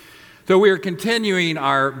So we are continuing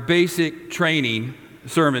our basic training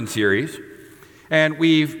sermon series, and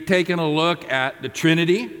we've taken a look at the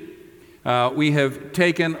Trinity. We have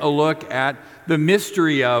taken a look at the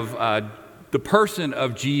mystery of the person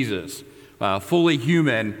of Jesus, fully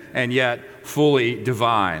human and yet fully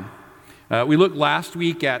divine. We looked last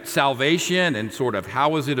week at salvation and sort of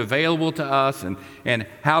how is it available to us and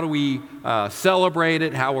how do we celebrate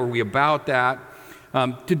it, how are we about that.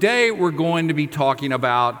 Today we're going to be talking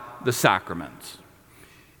about the sacraments.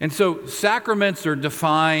 And so sacraments are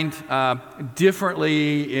defined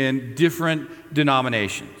differently in different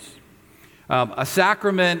denominations. A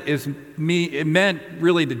sacrament it meant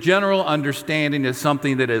really the general understanding is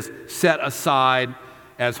something that is set aside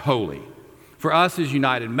as holy. For us as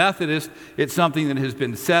United Methodists, it's something that has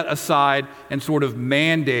been set aside and sort of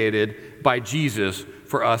mandated by Jesus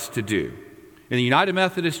for us to do. In the United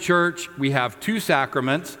Methodist Church, we have two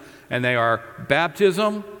sacraments, and they are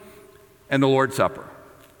baptism and the Lord's Supper.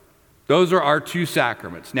 Those are our two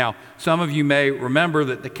sacraments. Now, some of you may remember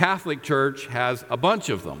that the Catholic Church has a bunch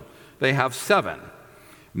of them. They have 7.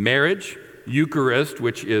 Marriage, Eucharist,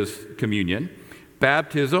 which is communion,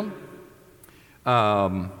 baptism,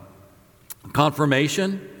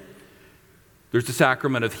 confirmation, there's the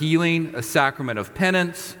sacrament of healing, a sacrament of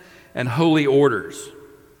penance, and holy orders.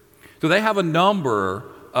 So they have a number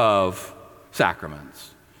of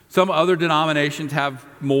sacraments. Some other denominations have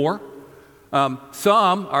more.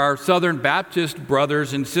 Some, our Southern Baptist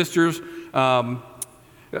brothers and sisters, don't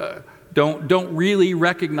really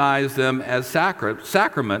recognize them as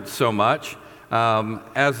sacraments so much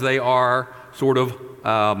as they are sort of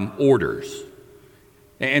orders.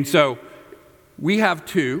 And so we have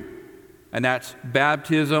 2, and that's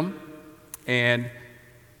baptism and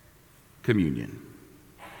communion.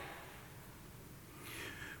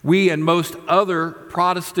 We and most other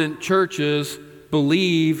Protestant churches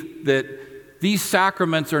believe that these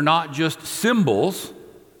sacraments are not just symbols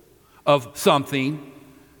of something,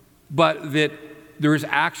 but that there is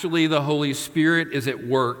actually the Holy Spirit is at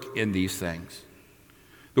work in these things.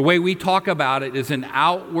 The way we talk about it is an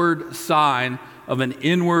outward sign of an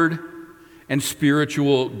inward and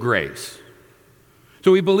spiritual grace.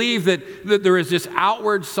 So we believe that there is this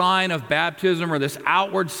outward sign of baptism or this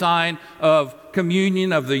outward sign of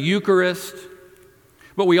communion of the Eucharist,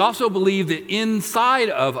 but we also believe that inside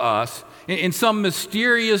of us, in some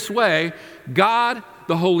mysterious way, God,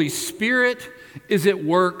 the Holy Spirit, is at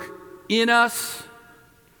work in us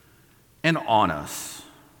and on us.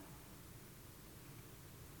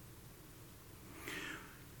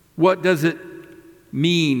 What does it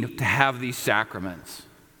mean to have these sacraments?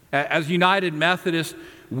 As United Methodists,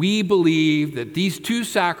 we believe that these 2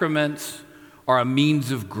 sacraments are a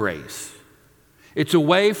means of grace. It's a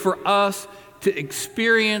way for us to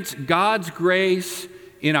experience God's grace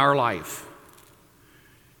in our life.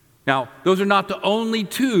 Now, those are not the only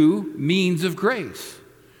 2 means of grace.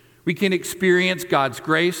 We can experience God's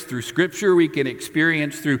grace through Scripture. We can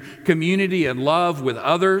experience through community and love with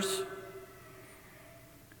others.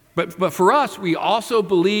 But for us, we also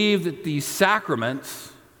believe that these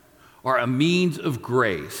sacraments are a means of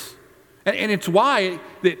grace. And it's why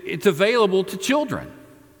that it's available to children.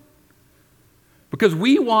 Because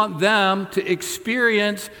we want them to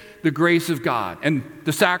experience the grace of God. And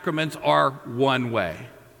the sacraments are one way.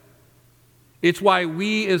 It's why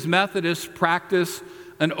we as Methodists practice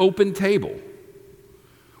an open table,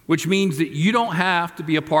 which means that you don't have to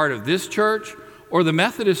be a part of this church or the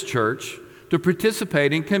Methodist church to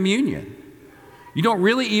participate in communion. You don't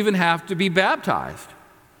really even have to be baptized.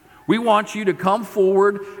 We want you to come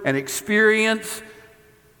forward and experience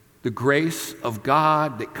the grace of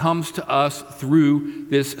God that comes to us through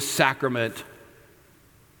this sacrament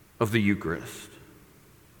of the Eucharist.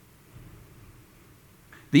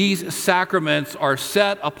 These sacraments are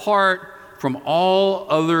set apart from all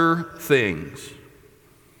other things.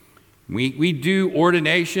 We do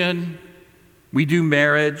ordination, we do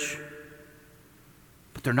marriage,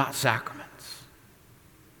 but they're not sacraments.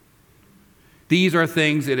 These are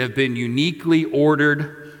things that have been uniquely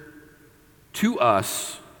ordered to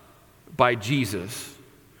us by Jesus,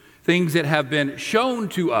 things that have been shown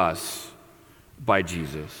to us by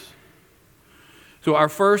Jesus. So our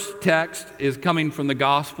first text is coming from the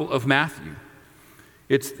Gospel of Matthew.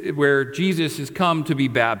 It's where Jesus has come to be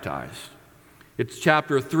baptized. It's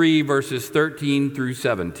chapter 3, verses 13 through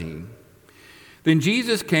 17. Then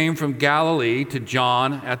Jesus came from Galilee to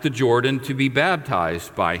John at the Jordan to be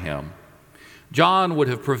baptized by him. John would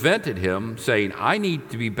have prevented him, saying, "I need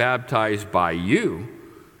to be baptized by you,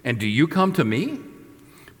 and do you come to me?"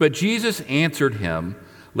 But Jesus answered him,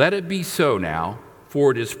 "Let it be so now.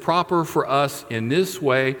 for it is proper for us in this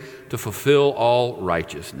way to fulfill all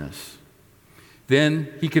righteousness." Then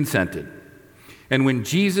he consented. And when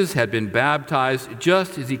Jesus had been baptized,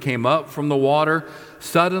 just as he came up from the water,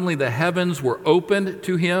 suddenly the heavens were opened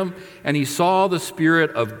to him, and he saw the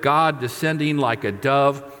Spirit of God descending like a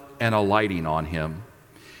dove and alighting on him.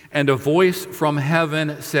 And a voice from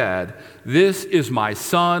heaven said, "This is my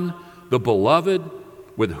Son, the beloved,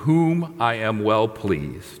 with whom I am well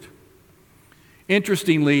pleased."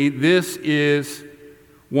 Interestingly, this is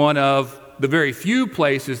one of the very few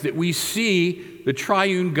places that we see the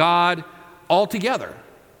triune God all together.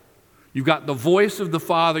 You've got the voice of the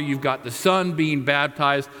Father, you've got the Son being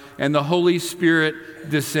baptized, and the Holy Spirit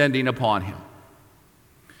descending upon him.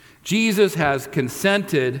 Jesus has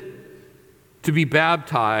consented to be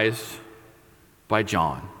baptized by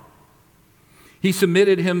John. He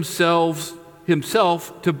submitted himself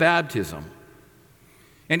to baptism.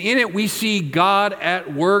 And in it we see God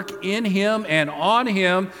at work in him and on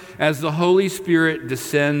him as the Holy Spirit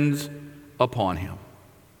descends upon him.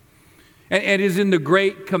 And it is in the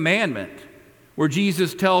Great Commandment where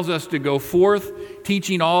Jesus tells us to go forth,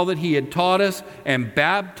 teaching all that he had taught us and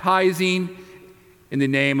baptizing in the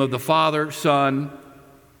name of the Father, Son,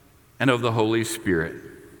 and of the Holy Spirit.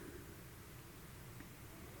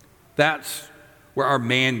 That's where our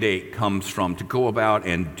mandate comes from, to go about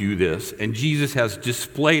and do this. And Jesus has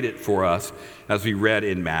displayed it for us as we read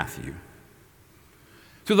in Matthew.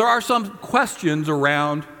 So there are some questions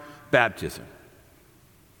around baptism.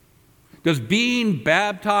 Does being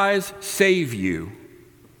baptized save you?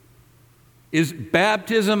 Is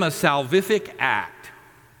baptism a salvific act?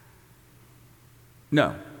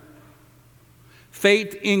 No.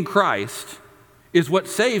 Faith in Christ is what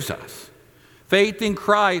saves us. Faith in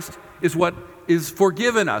Christ is what is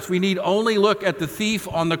forgiven us. We need only look at the thief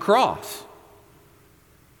on the cross,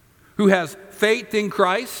 who has faith in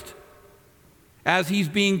Christ as he's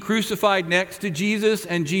being crucified next to Jesus,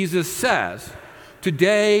 and Jesus says,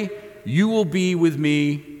 "Today you will be with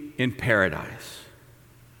me in paradise."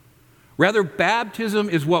 Rather, baptism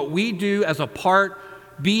is what we do as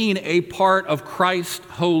being a part of Christ's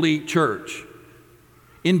holy church.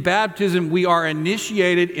 In baptism, we are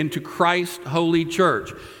initiated into Christ's holy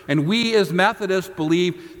church. And we as Methodists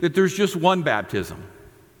believe that there's just one baptism,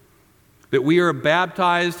 that we are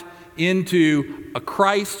baptized into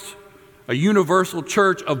a universal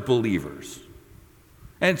church of believers.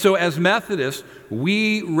 And so as Methodists,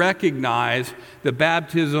 we recognize the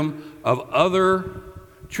baptism of other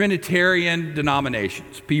Trinitarian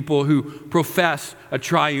denominations, people who profess a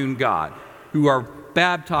triune God, who are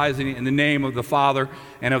baptizing in the name of the Father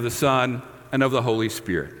and of the Son and of the Holy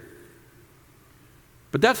Spirit.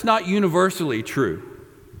 But that's not universally true.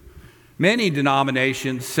 Many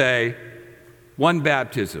denominations say one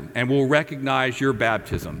baptism and will recognize your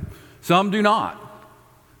baptism. Some do not.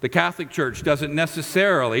 The Catholic Church doesn't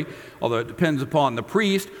necessarily, although it depends upon the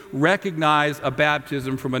priest, recognize a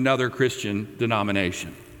baptism from another Christian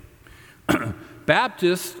denomination.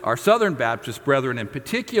 Baptists, our Southern Baptist brethren in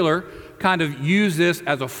particular, kind of use this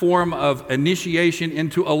as a form of initiation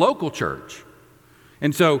into a local church.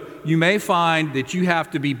 And so you may find that you have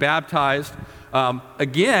to be baptized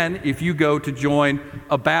again if you go to join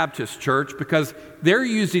a Baptist church, because they're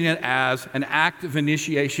using it as an act of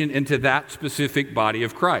initiation into that specific body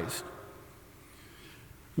of Christ.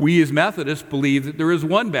 We as Methodists believe that there is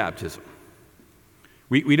one baptism.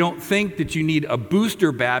 We don't think that you need a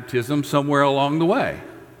booster baptism somewhere along the way.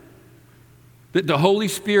 That the Holy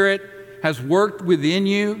Spirit has worked within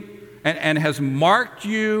you and has marked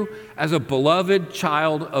you as a beloved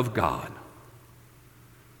child of God.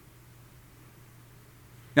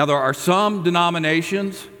 Now, there are some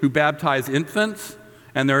denominations who baptize infants,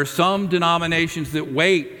 and there are some denominations that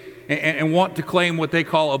wait and want to claim what they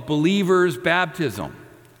call a believer's baptism.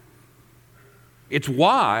 It's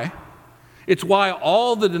why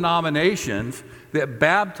all the denominations that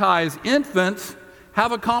baptize infants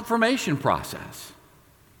have a confirmation process.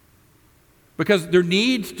 Because there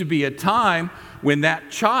needs to be a time when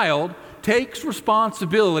that child takes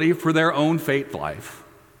responsibility for their own faith life.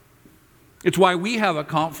 It's why we have a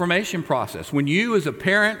confirmation process. When you as a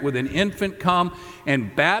parent with an infant come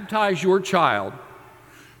and baptize your child,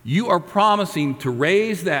 you are promising to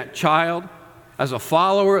raise that child as a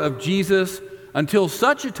follower of Jesus until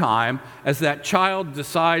such a time as that child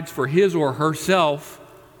decides for his or herself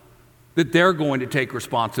that they're going to take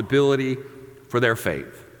responsibility for their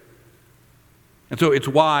faith. And so it's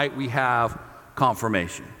why we have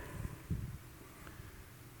confirmation.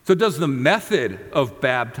 So does the method of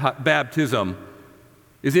baptism,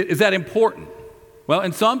 is that important? Well,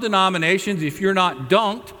 in some denominations, if you're not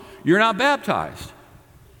dunked, you're not baptized.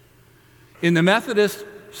 In the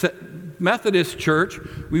Methodist Church,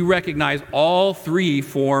 we recognize all three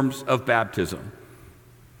forms of baptism: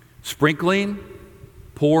 sprinkling,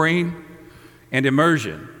 pouring, and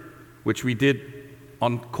immersion, which we did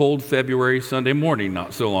on cold February Sunday morning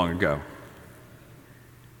not so long ago.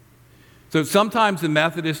 So sometimes the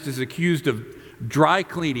Methodist is accused of dry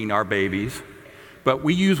cleaning our babies, but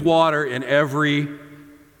we use water in every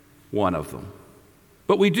one of them.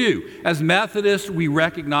 But we do. As Methodists, we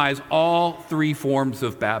recognize all three forms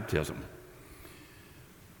of baptism.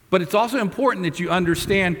 But it's also important that you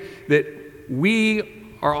understand that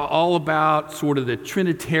we are all about sort of the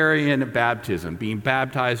Trinitarian baptism, being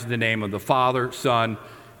baptized in the name of the Father, Son,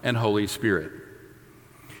 and Holy Spirit.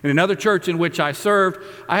 In another church in which I served,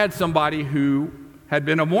 I had somebody who had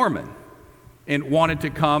been a Mormon and wanted to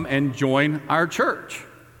come and join our church.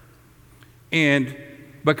 And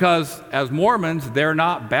because as Mormons, they're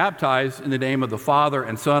not baptized in the name of the Father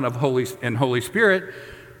and Son and Holy Spirit,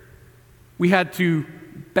 we had to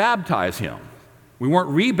baptize him. We weren't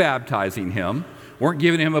rebaptizing him, weren't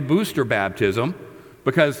giving him a booster baptism,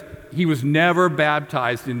 because he was never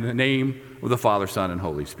baptized in the name of the Father, Son, and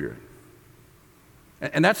Holy Spirit.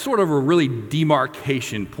 And that's sort of a really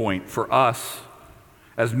demarcation point for us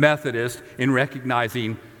as Methodists in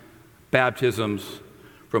recognizing baptisms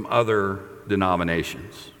from other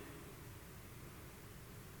denominations.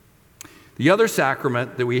 The other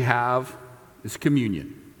sacrament that we have is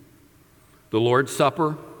communion, the Lord's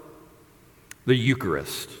Supper, the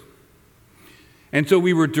Eucharist. And so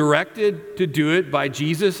we were directed to do it by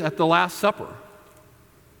Jesus at the Last Supper.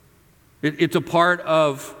 It's a part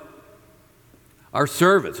of our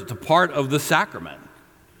service. It's a part of the sacrament.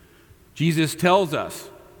 Jesus tells us,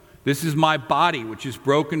 "This is my body, which is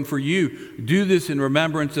broken for you. Do this in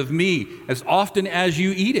remembrance of me. As often as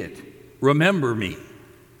you eat it, remember me."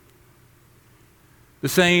 The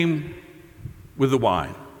same with the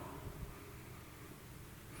wine.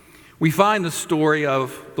 We find the story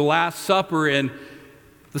of the Last Supper in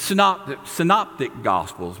the synoptic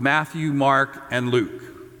Gospels, Matthew, Mark, and Luke.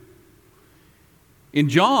 In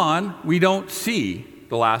John, we don't see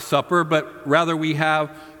the Last Supper, but rather we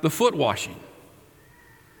have the foot washing.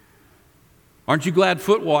 Aren't you glad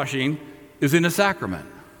foot washing is in a sacrament?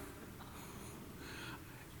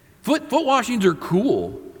 Foot washings are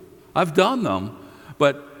cool. I've done them,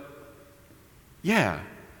 but yeah,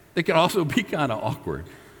 they can also be kind of awkward.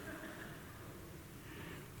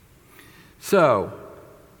 So,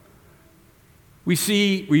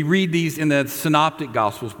 we read these in the synoptic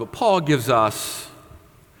Gospels, but Paul gives us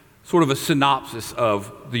sort of a synopsis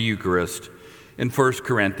of the Eucharist in 1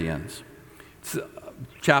 Corinthians. It's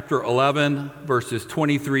chapter 11, verses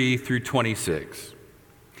 23 through 26.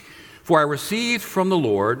 "For I received from the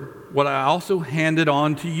Lord what I also handed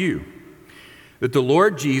on to you, that the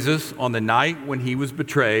Lord Jesus, on the night when he was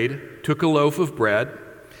betrayed, took a loaf of bread,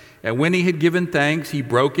 and when he had given thanks, he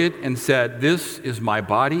broke it and said, 'This is my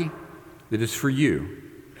body that is for you.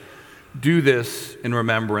 Do this in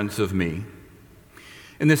remembrance of me.'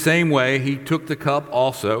 In the same way, he took the cup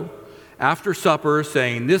also after supper,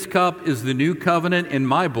 saying, 'This cup is the new covenant in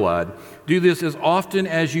my blood. Do this as often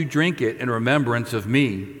as you drink it in remembrance of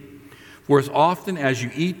me. For as often as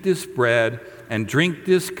you eat this bread and drink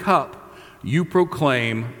this cup, you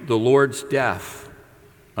proclaim the Lord's death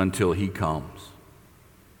until he comes.'"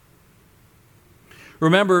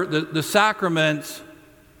 Remember, the sacraments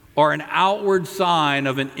are an outward sign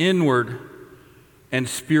of an inward and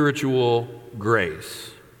spiritual grace.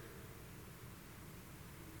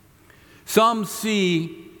 Some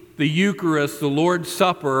see the Eucharist, the Lord's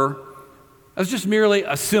Supper, as just merely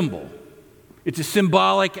a symbol. It's a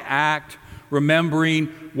symbolic act remembering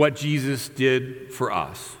what Jesus did for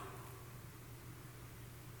us.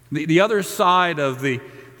 The other side of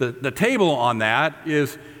the table on that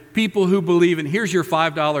is people who believe in, here's your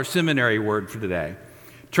 $5 seminary word for today,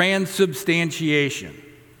 transubstantiation.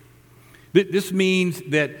 This means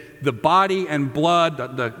that the body and blood,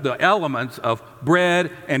 the elements of bread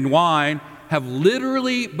and wine, have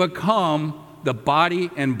literally become the body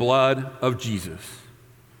and blood of Jesus.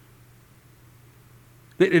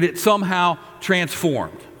 It's somehow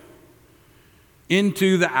transformed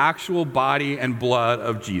into the actual body and blood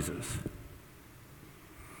of Jesus.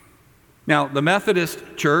 Now, the Methodist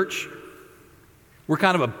Church, we're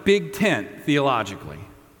kind of a big tent theologically.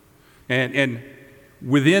 And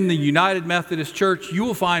within the United Methodist Church, you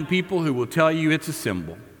will find people who will tell you it's a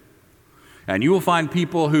symbol. And you will find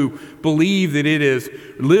people who believe that it is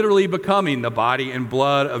literally becoming the body and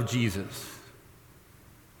blood of Jesus.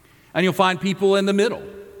 And you'll find people in the middle.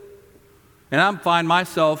 And I find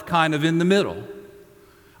myself kind of in the middle.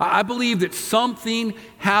 I believe that something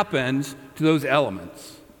happens to to those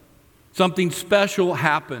elements. Something special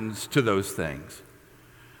happens to those things.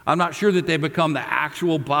 I'm not sure that they become the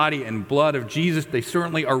actual body and blood of Jesus. They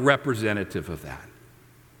certainly are representative of that.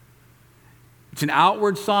 It's an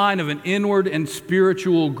outward sign of an inward and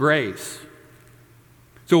spiritual grace.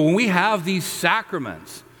 So when we have these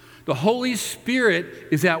sacraments, the Holy Spirit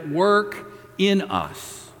is at work in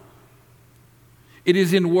us. It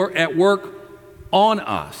is at work on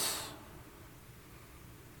us.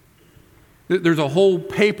 There's a whole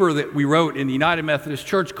paper that we wrote in the United Methodist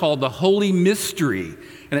Church called The Holy Mystery,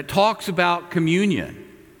 and it talks about communion.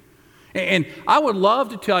 And I would love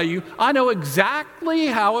to tell you, I know exactly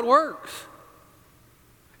how it works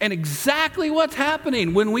and exactly what's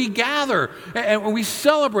happening when we gather and when we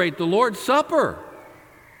celebrate the Lord's Supper,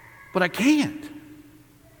 but I can't.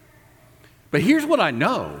 But here's what I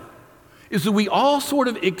know, is that we all sort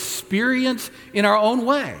of experience in our own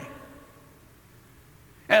way.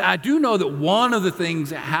 And I do know that one of the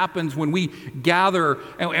things that happens when we gather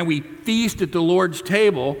and we feast at the Lord's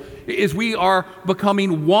table is we are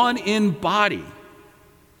becoming one in body.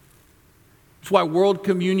 That's why World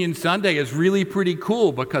Communion Sunday is really pretty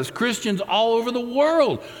cool, because Christians all over the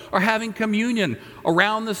world are having communion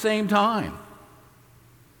around the same time.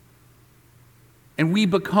 And we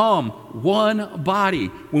become one body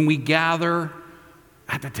when we gather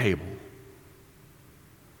at the table.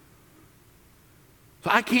 So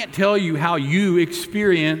I can't tell you how you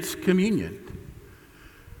experience communion,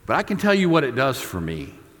 but I can tell you what it does for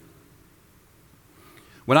me.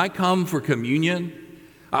 When I come for communion,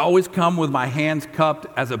 I always come with my hands cupped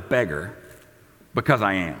as a beggar, because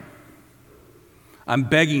I am. I'm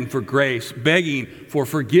begging for grace, begging for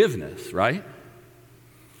forgiveness, right?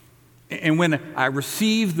 And when I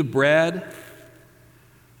receive the bread,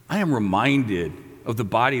 I am reminded of the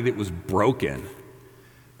body that was broken,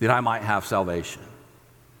 that I might have salvation.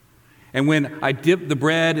 And when I dip the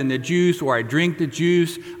bread in the juice or I drink the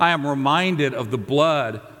juice, I am reminded of the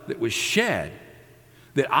blood that was shed,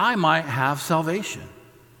 that I might have salvation.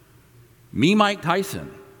 Me, Mike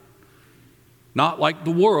Tyson. Not like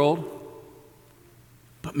the world,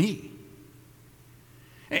 but me.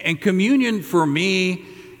 And communion for me,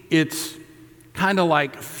 it's kind of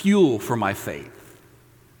like fuel for my faith.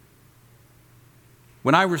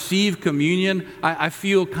 When I receive communion, I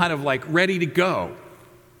feel kind of like ready to go.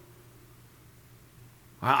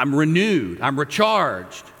 I'm renewed. I'm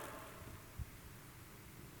recharged.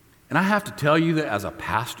 And I have to tell you that as a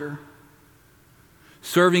pastor,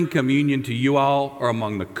 serving communion to you all are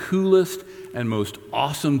among the coolest and most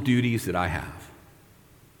awesome duties that I have.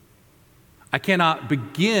 I cannot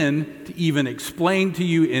begin to even explain to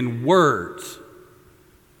you in words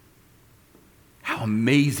how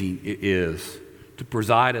amazing it is to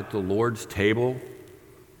preside at the Lord's table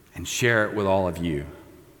and share it with all of you.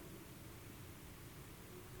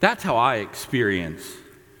 That's how I experience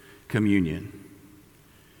communion.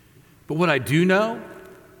 But what I do know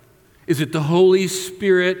is that the Holy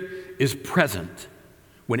Spirit is present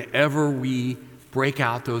whenever we break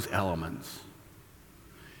out those elements.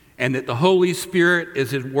 And that the Holy Spirit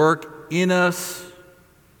is at work in us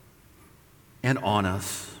and on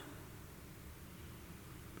us.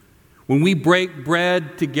 When we break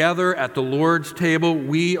bread together at the Lord's table,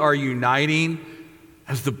 we are uniting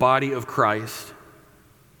as the body of Christ.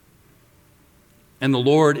 And the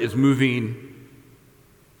Lord is moving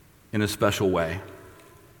in a special way.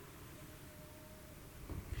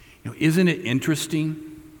 Isn't it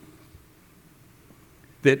interesting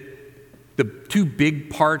that the two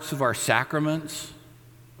big parts of our sacraments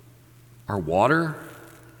are water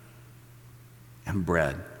and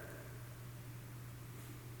bread?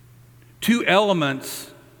 Two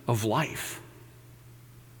elements of life.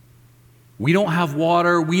 We don't have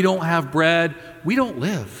water, we don't have bread, we don't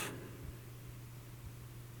live.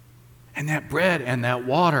 And that bread and that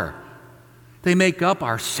water, they make up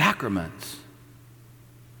our sacraments.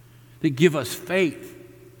 They give us faith,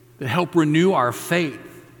 that help renew our faith.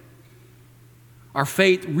 Our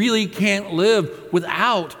faith really can't live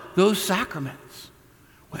without those sacraments,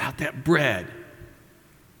 without that bread,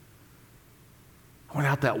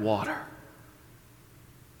 without that water.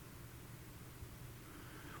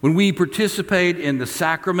 When we participate in the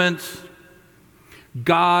sacraments,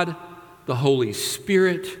 God, the Holy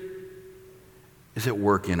Spirit, is at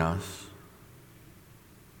work in us.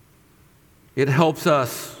 It helps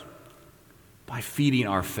us by feeding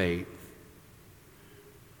our faith.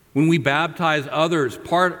 When we baptize others,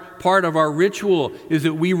 part of our ritual is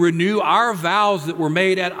that we renew our vows that were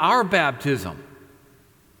made at our baptism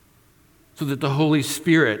so that the Holy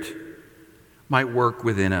Spirit might work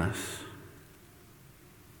within us.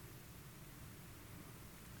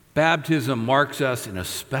 Baptism marks us in a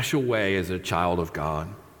special way as a child of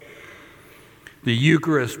God. The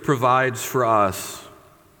Eucharist provides for us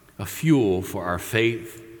a fuel for our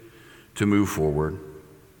faith to move forward.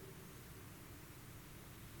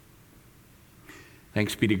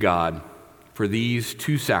 Thanks be to God for these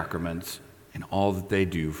two sacraments and all that they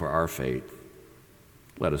do for our faith.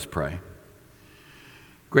 Let us pray.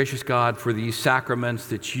 Gracious God, for these sacraments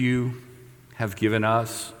that you have given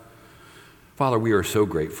us, Father, we are so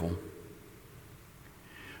grateful.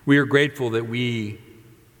 We are grateful that we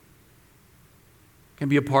can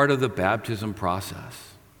be a part of the baptism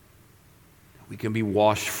process. We can be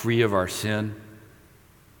washed free of our sin.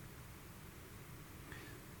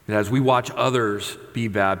 That as we watch others be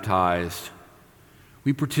baptized,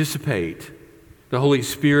 we participate. The Holy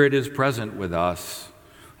Spirit is present with us,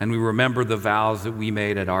 and we remember the vows that we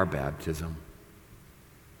made at our baptism.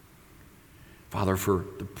 Father, for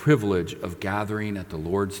the privilege of gathering at the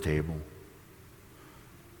Lord's table,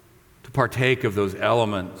 to partake of those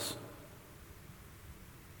elements,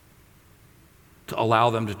 to allow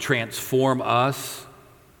them to transform us,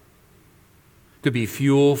 to be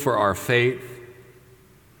fuel for our faith.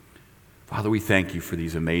 Father, we thank you for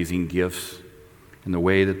these amazing gifts and the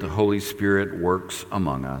way that the Holy Spirit works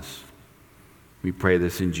among us. We pray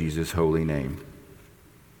this in Jesus' holy name.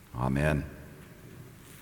 Amen.